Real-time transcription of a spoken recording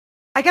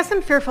I guess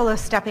I'm fearful of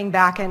stepping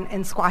back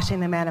and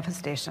squashing the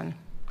manifestation.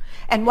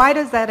 And why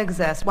does that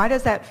exist? Why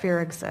does that fear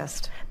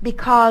exist?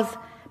 Because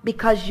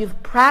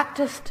you've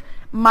practiced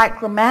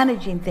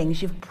micromanaging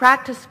things. You've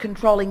practiced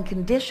controlling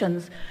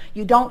conditions.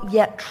 You don't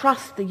yet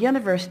trust the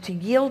universe to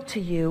yield to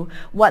you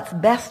what's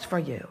best for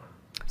you.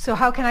 So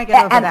how can I get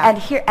over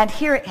that?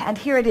 And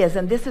here it is.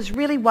 And this is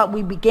really what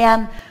we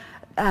began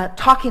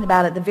talking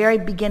about at the very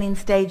beginning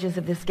stages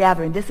of this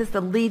gathering. This is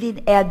the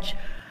leading edge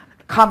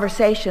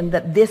conversation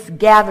that this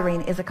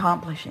gathering is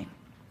accomplishing.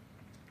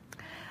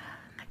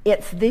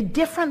 It's the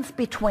difference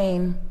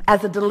between,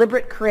 as a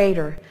deliberate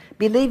creator,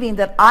 believing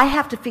that I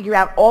have to figure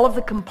out all of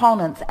the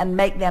components and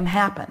make them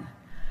happen,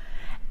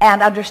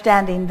 and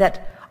understanding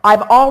that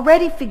I've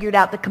already figured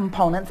out the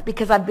components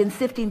because I've been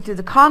sifting through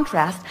the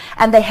contrast,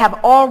 and they have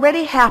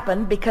already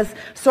happened because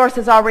Source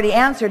has already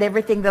answered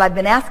everything that I've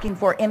been asking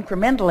for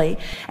incrementally,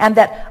 and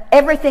that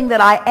everything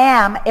that I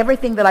am,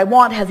 everything that I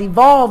want has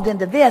evolved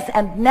into this,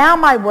 and now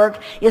my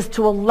work is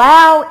to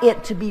allow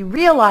it to be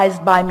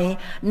realized by me,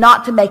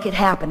 not to make it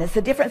happen. It's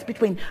the difference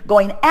between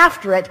going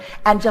after it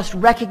and just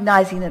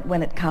recognizing it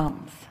when it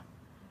comes.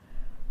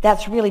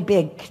 That's really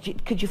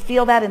big. Could you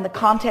feel that in the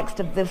context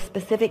of the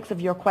specifics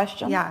of your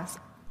question? Yes.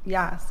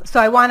 Yes.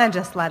 So I want to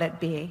just let it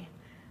be.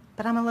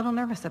 But I'm a little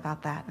nervous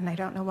about that, and I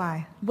don't know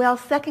why. Well,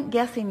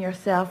 second-guessing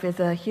yourself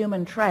is a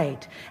human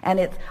trait, and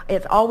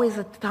it's always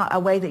a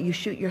way that you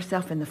shoot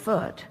yourself in the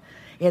foot.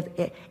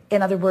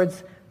 In other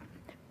words,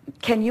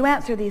 can you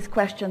answer these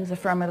questions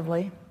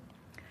affirmatively?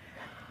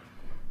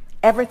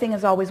 Everything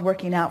is always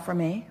working out for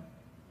me.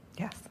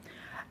 Yes.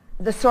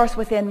 The Source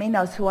within me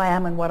knows who I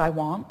am and what I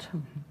want.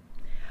 Mm-hmm.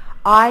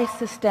 I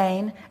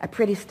sustain a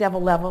pretty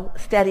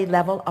steady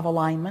level of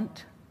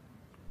alignment.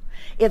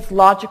 It's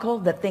logical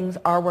that things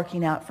are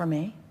working out for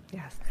me.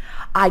 Yes.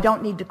 I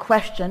don't need to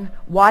question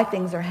why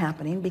things are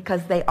happening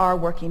because they are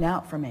working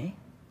out for me.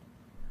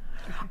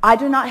 Okay. I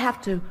do not have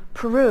to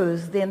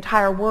peruse the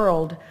entire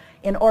world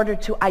in order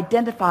to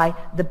identify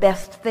the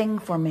best thing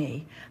for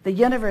me. The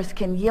universe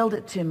can yield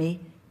it to me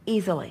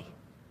easily.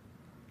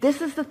 This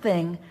is the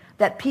thing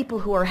that people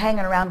who are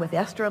hanging around with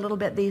Esther a little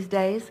bit these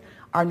days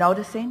are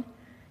noticing.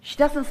 She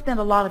doesn't spend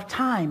a lot of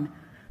time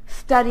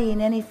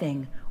studying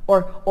anything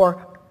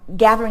or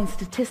gathering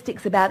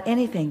statistics about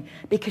anything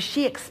because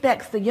she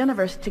expects the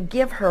universe to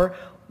give her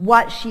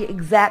what she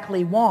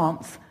exactly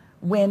wants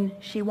when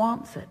she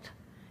wants it.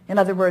 In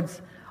other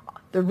words,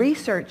 the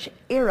research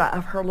era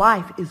of her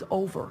life is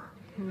over.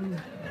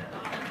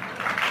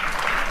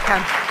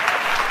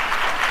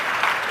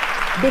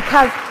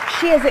 Because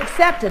she has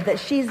accepted that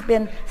she's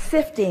been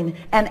sifting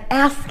and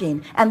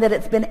asking and that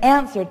it's been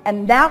answered,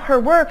 and now her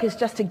work is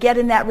just to get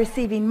in that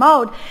receiving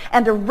mode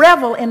and to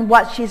revel in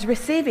what she's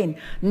receiving.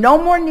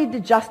 No more need to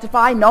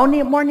justify,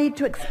 more need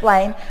to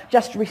explain,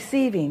 just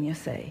receiving, you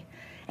see.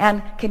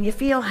 And can you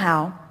feel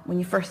how, when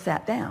you first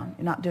sat down,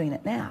 you're not doing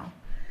it now,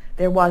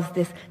 there was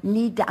this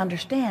need to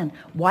understand,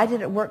 why did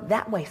it work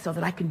that way so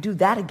that I can do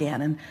that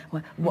again? And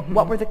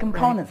what were the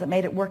components that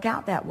made it work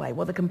out that way?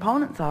 Well, the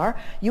components are,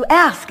 you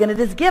ask and it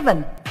is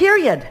given,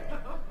 period.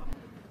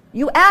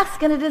 You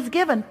ask and it is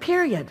given,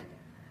 period.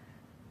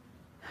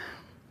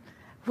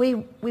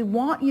 We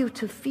want you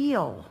to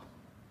feel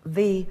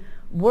the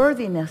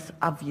worthiness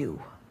of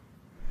you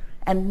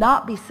and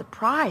not be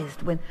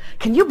surprised when,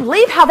 can you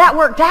believe how that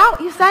worked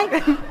out, you say?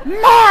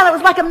 Man, it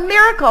was like a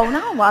miracle.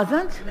 No, it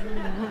wasn't.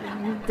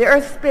 The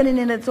Earth spinning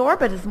in its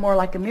orbit is more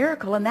like a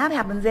miracle, and that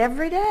happens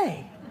every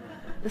day.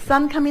 The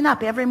sun coming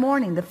up every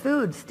morning, the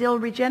food still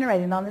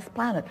regenerating on this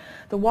planet,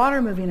 the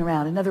water moving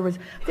around. In other words,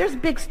 there's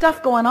big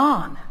stuff going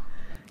on,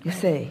 you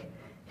see.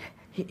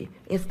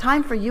 It's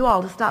time for you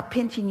all to stop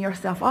pinching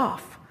yourself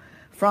off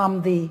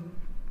from the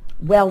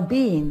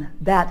well-being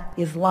that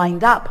is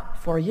lined up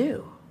for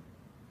you.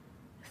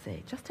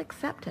 See, just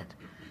accept it.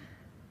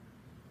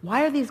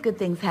 Why are these good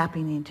things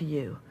happening to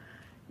you?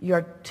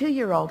 Your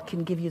 2-year-old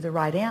can give you the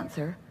right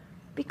answer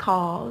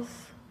because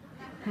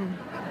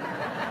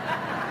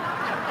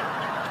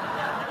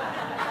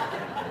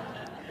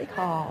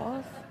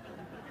because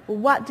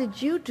what did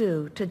you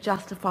do to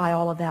justify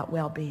all of that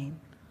well-being?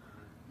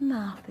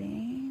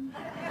 Nothing.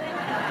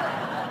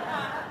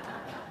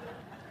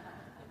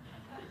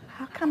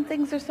 How come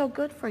things are so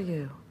good for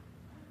you?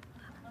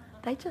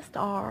 They just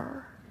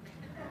are.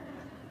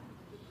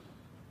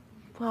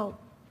 Well,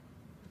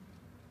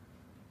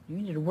 you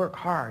need to work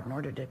hard in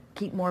order to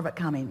keep more of it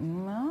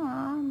coming.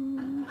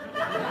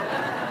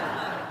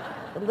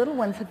 The little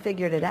ones have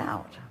figured it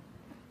out.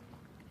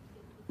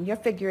 You're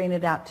figuring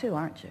it out too,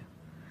 aren't you?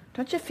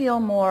 Don't you feel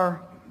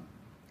more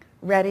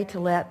ready to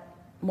let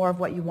more of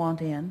what you want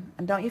in?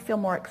 And don't you feel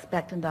more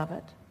expectant of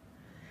it?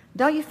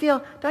 Don't you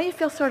feel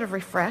sort of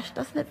refreshed?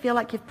 Doesn't it feel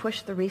like you've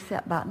pushed the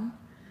reset button?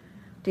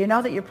 Do you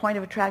know that your point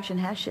of attraction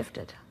has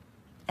shifted?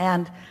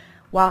 And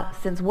well,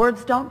 since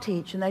words don't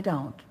teach, and they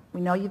don't,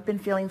 we know you've been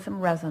feeling some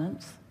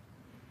resonance.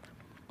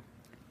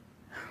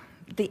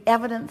 The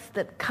evidence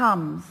that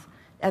comes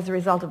as a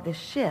result of this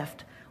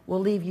shift will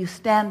leave you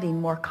standing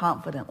more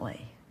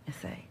confidently, you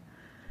see.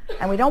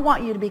 And we don't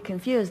want you to be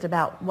confused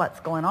about what's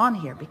going on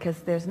here, because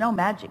there's no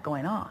magic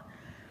going on.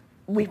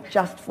 We've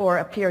just, for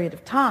a period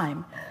of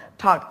time,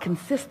 talked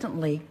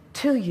consistently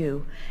to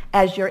you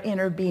as your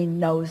inner being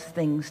knows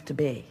things to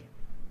be.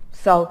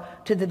 So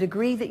to the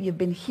degree that you've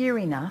been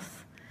hearing us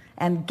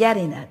and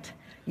getting it,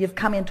 you've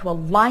come into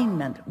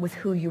alignment with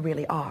who you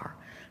really are.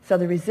 So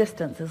the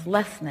resistance is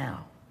less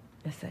now,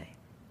 you see.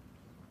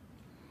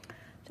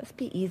 Just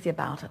be easy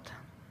about it.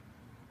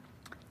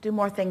 Do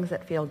more things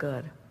that feel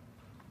good.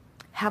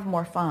 Have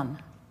more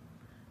fun.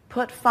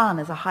 Put fun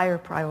as a higher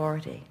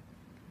priority.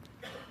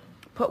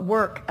 Put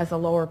work as a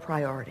lower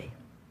priority.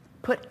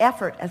 Put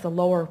effort as a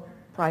lower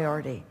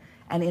priority.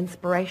 And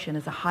inspiration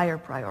as a higher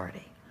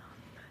priority.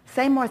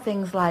 Say more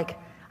things like,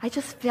 I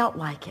just felt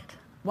like it.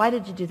 Why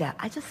did you do that?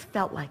 I just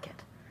felt like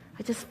it.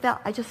 I just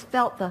felt like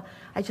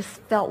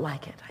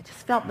it. I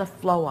just felt the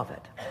flow of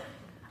it.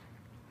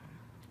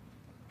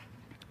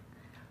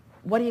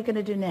 What are you going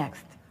to do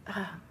next?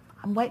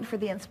 I'm waiting for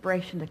the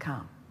inspiration to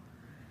come.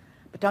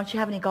 But don't you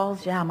have any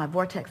goals? Yeah, my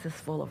vortex is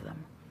full of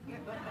them.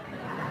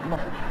 Well,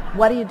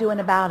 what are you doing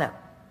about it?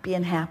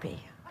 Being happy.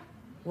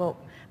 Well,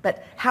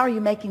 but how are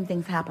you making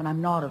things happen?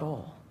 I'm not at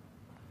all.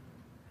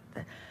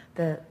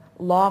 The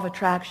law of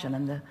attraction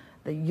and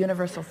the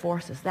universal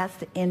forces, that's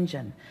the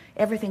engine.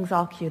 Everything's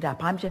all queued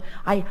up.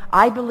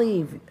 I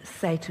believe,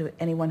 say to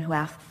anyone who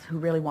asks, who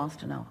really wants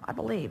to know, I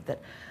believe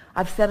that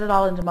I've set it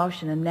all into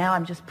motion, and now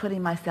I'm just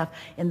putting myself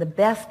in the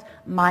best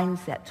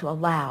mindset to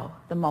allow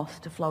the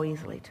most to flow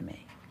easily to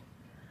me.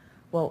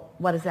 Well,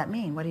 what does that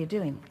mean? What are you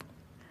doing?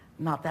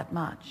 Not that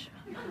much.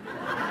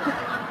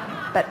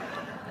 But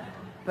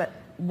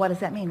what does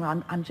that mean?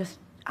 Well, I'm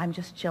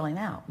just chilling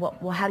out.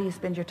 Well, how do you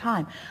spend your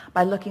time?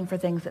 By looking for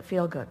things that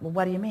feel good. Well,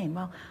 what do you mean?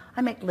 Well,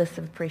 I make lists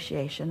of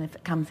appreciation if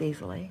it comes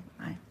easily.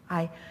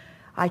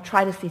 I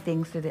try to see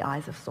things through the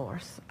eyes of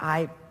Source.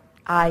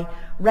 I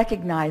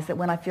recognize that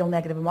when I feel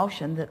negative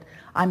emotion that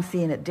I'm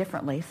seeing it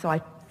differently, so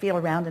I feel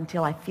around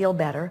until I feel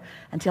better,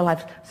 until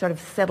I've sort of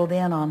settled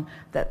in on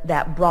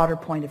that broader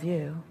point of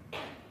view.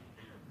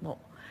 Well,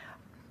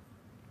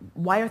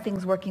 why are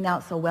things working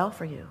out so well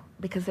for you?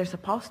 Because they're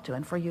supposed to,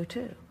 and for you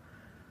too.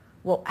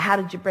 Well, how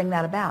did you bring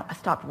that about? I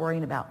stopped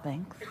worrying about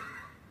things.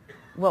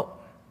 Well,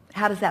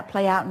 how does that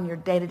play out in your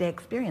day-to-day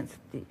experience?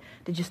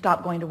 Did you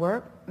stop going to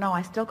work? No,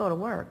 I still go to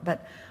work,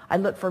 but I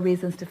look for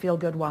reasons to feel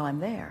good while I'm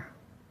there.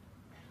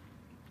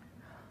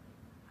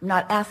 I'm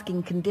not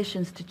asking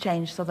conditions to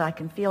change so that I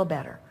can feel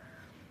better.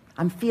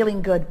 I'm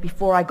feeling good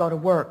before I go to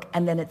work,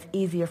 and then it's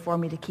easier for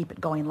me to keep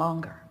it going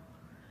longer.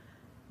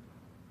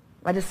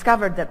 I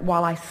discovered that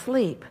while I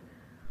sleep,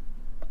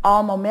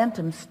 all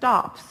momentum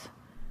stops.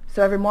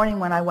 So every morning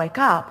when I wake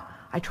up,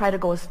 I try to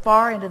go as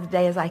far into the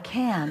day as I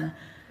can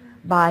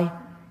by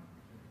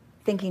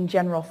thinking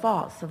general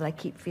thoughts so that I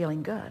keep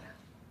feeling good.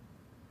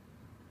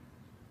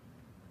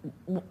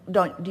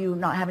 Do you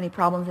not have any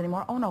problems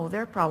anymore? Oh no,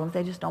 there are problems.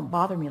 They just don't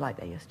bother me like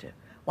they used to.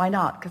 Why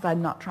not? Because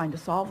I'm not trying to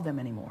solve them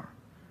anymore.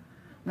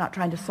 I'm not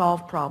trying to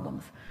solve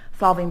problems.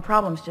 Solving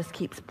problems just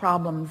keeps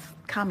problems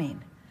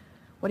coming.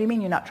 What do you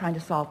mean you're not trying to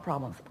solve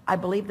problems? I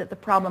believe that the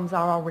problems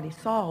are already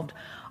solved.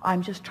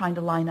 I'm just trying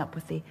to line up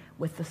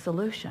with the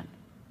solution.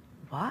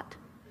 What?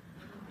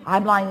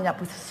 I'm lining up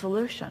with the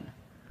solution.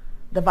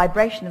 The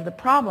vibration of the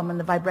problem and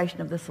the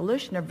vibration of the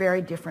solution are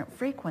very different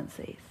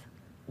frequencies.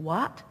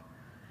 What?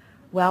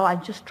 Well,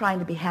 I'm just trying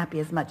to be happy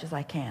as much as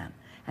I can.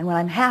 And when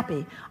I'm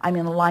happy, I'm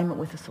in alignment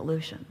with the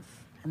solutions.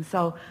 And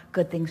so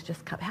good things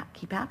just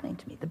keep happening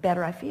to me. The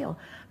better I feel,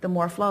 the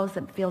more flows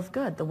it feels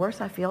good. The worse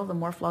I feel, the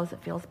more flows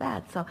it feels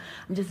bad. So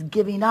I'm just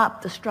giving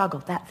up the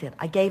struggle. That's it.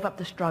 I gave up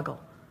the Struggle.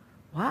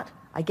 What?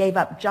 I gave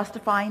up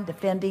justifying,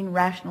 defending,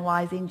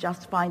 rationalizing,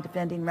 justifying,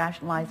 defending,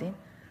 rationalizing.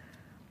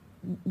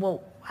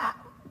 Well,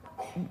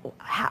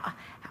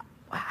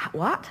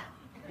 what?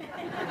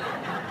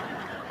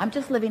 I'm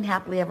just living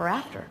happily ever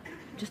after.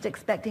 Just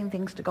expecting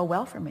things to go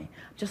well for me.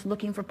 Just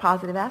looking for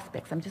positive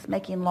aspects. I'm just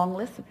making long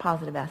lists of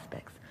positive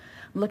aspects.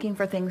 I'm looking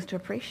for things to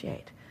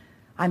appreciate.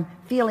 I'm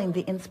feeling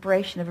the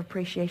inspiration of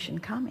appreciation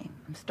coming.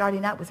 I'm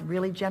starting out with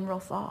really general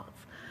thoughts.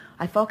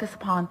 I focus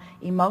upon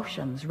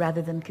emotions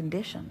rather than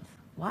conditions.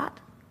 What?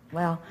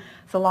 Well,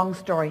 it's a long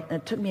story,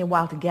 and it took me a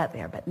while to get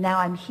there, but now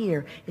I'm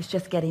here. It's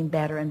just getting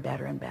better and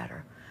better and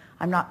better.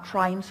 I'm not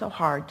trying so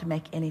hard to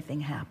make anything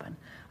happen.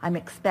 I'm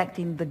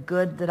expecting the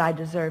good that I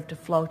deserve to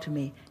flow to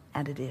me,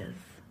 and it is.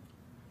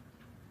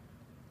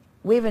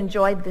 We've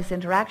enjoyed this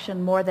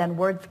interaction more than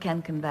words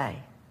can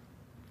convey.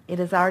 It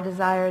is our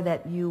desire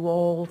that you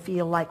all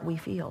feel like we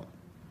feel.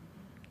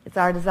 It's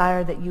our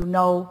desire that you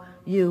know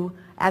you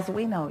as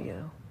we know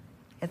you.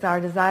 It's our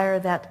desire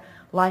that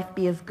life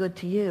be as good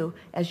to you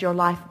as your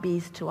life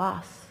be's to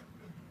us.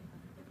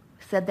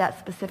 We said that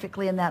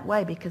specifically in that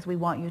way because we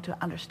want you to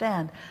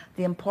understand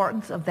the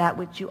importance of that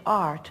which you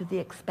are to the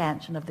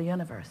expansion of the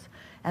universe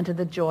and to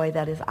the joy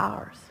that is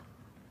ours.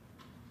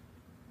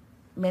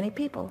 Many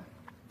people,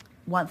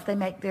 once they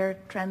make their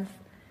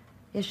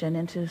transition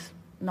into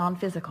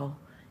non-physical,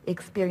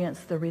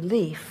 experience the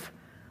relief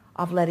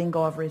of letting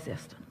go of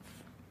resistance.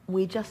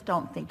 We just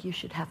don't think you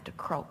should have to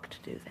croak to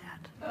do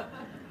that.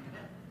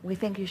 We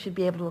think you should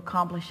be able to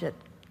accomplish it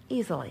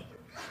easily,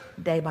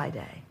 day by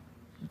day.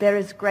 There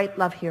is great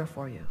love here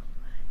for you.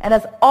 And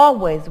as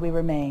always, we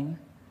remain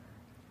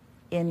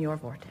in your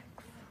vortex.